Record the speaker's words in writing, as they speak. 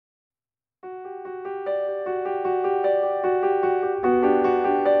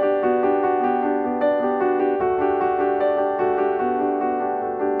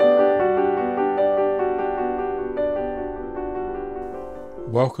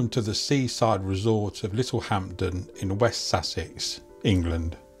Welcome to the seaside resort of Littlehampton in West Sussex,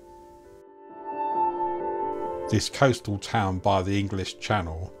 England. This coastal town by the English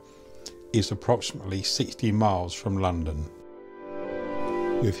Channel is approximately 60 miles from London.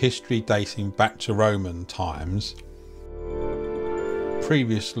 With history dating back to Roman times,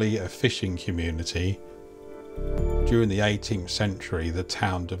 previously a fishing community, during the 18th century the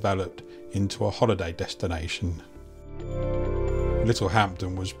town developed into a holiday destination.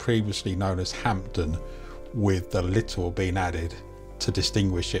 Littlehampton was previously known as Hampton, with the little being added to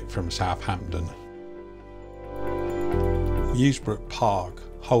distinguish it from Southampton. Musebrook Park,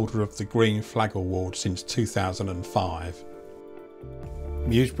 holder of the Green Flag Award since 2005.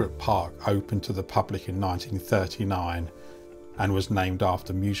 Musebrook Park opened to the public in 1939 and was named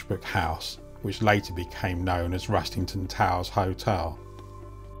after Musebrook House, which later became known as Rustington Towers Hotel.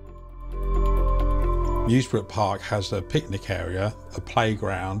 Musebrook Park has a picnic area, a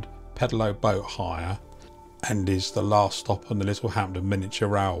playground, pedalo boat hire, and is the last stop on the Littlehampton Miniature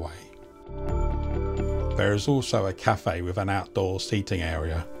Railway. There is also a cafe with an outdoor seating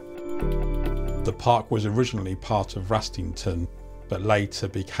area. The park was originally part of Rustington, but later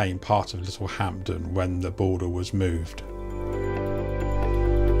became part of Littlehampton when the border was moved.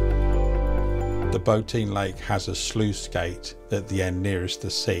 The boating lake has a sluice gate at the end nearest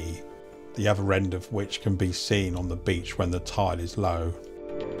the sea, the other end of which can be seen on the beach when the tide is low.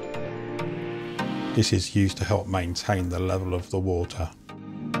 This is used to help maintain the level of the water.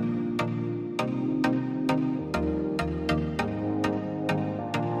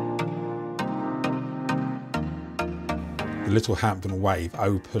 The Littlehampton WWII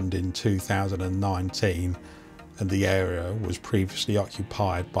opened in 2019 and the area was previously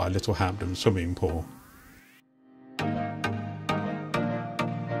occupied by Littlehampton swimming pool.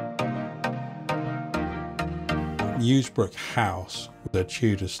 Musebrook House, the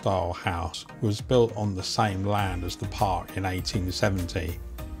Tudor-style house, was built on the same land as the park in 1870.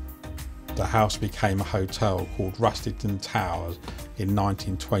 The house became a hotel called Rustington Towers in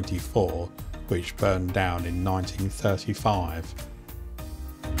 1924, which burned down in 1935.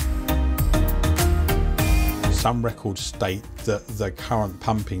 Some records state that the current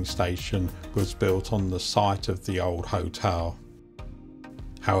pumping station was built on the site of the old hotel.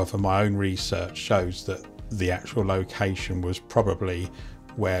 However, my own research shows that the actual location was probably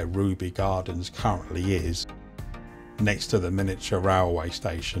where Ruby Gardens currently is, next to the miniature railway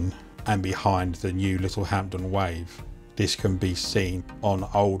station and behind the new Littlehampton WWII. This can be seen on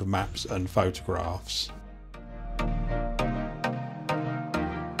old maps and photographs.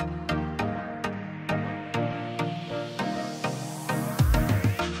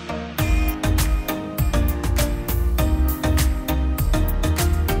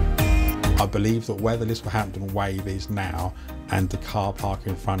 I believe that where the Littlehampton WWII is now and the car park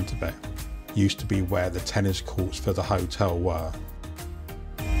in front of it used to be where the tennis courts for the hotel were.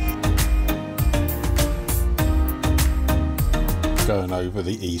 Going over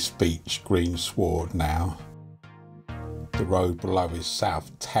the East Beach green sward now. The road below is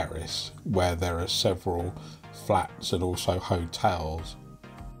South Terrace, where there are several flats and also hotels.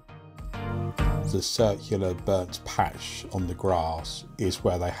 The circular burnt patch on the grass is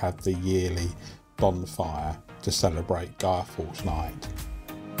where they have the yearly bonfire to celebrate Guy Fawkes Night.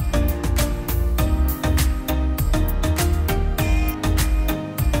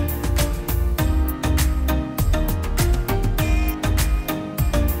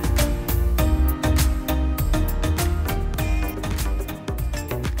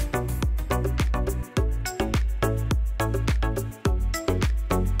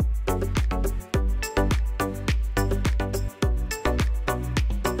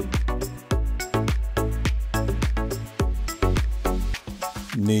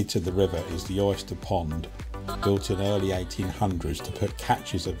 Near to the river is the oyster pond, built in early 1800s to put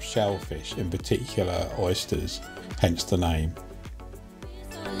catches of shellfish, in particular oysters, hence the name.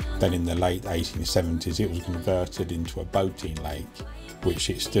 Then in the late 1870s it was converted into a boating lake, which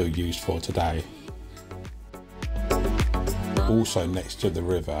it's still used for today. Also next to the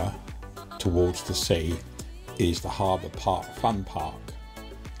river, towards the sea, is the Harbour Park Fun Park.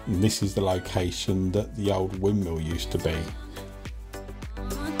 And this is the location that the old windmill used to be.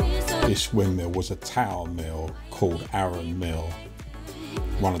 This windmill was a tower mill called Arran Mill,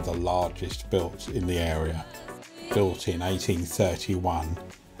 one of the largest built in the area, built in 1831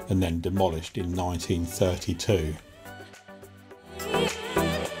 and then demolished in 1932.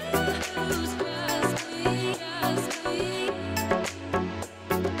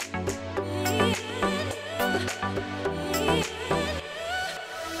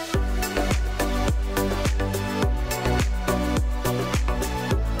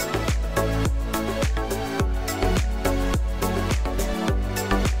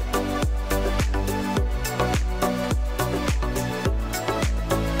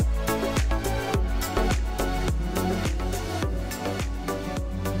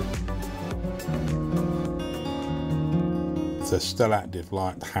 The still active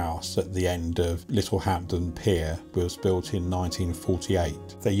lighthouse at the end of Littlehampton Pier was built in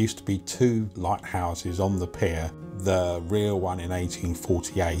 1948. There used to be two lighthouses on the pier, the rear one in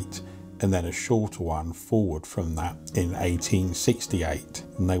 1848 and then a shorter one forward from that in 1868,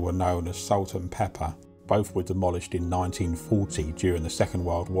 and they were known as Salt and Pepper. Both were demolished in 1940 during the Second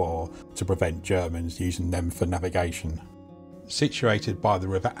World War to prevent Germans using them for navigation. Situated by the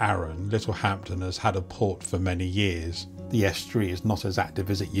River Arun, Littlehampton has had a port for many years. The estuary is not as active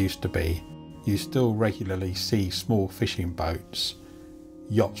as it used to be. You still regularly see small fishing boats,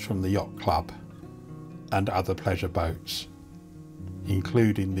 yachts from the yacht club and other pleasure boats,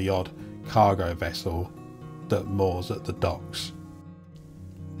 including the odd cargo vessel that moors at the docks.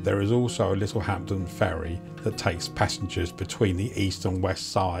 There is also a Littlehampton ferry that takes passengers between the east and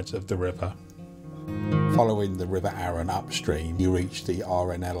west sides of the river. Following the River Arun upstream, you reach the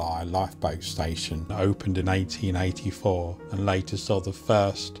RNLI lifeboat station, opened in 1884 and later saw the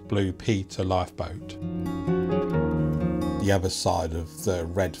first Blue Peter lifeboat. The other side of the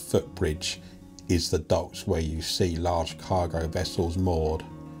Red Footbridge is the docks where you see large cargo vessels moored,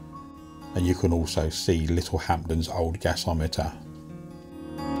 and you can also see Littlehampton's old gasometer.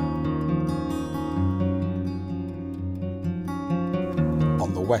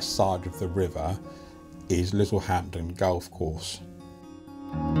 On the west side of the river is Littlehampton Golf Course.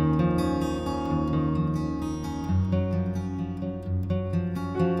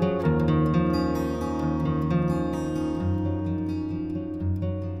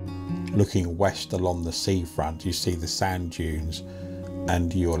 Looking west along the seafront, you see the sand dunes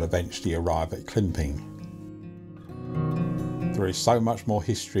and you will eventually arrive at Climping. There is so much more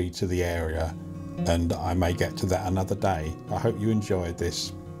history to the area, and I may get to that another day. I hope you enjoyed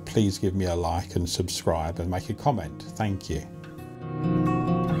this. Please give me a like and subscribe and make a comment. Thank you.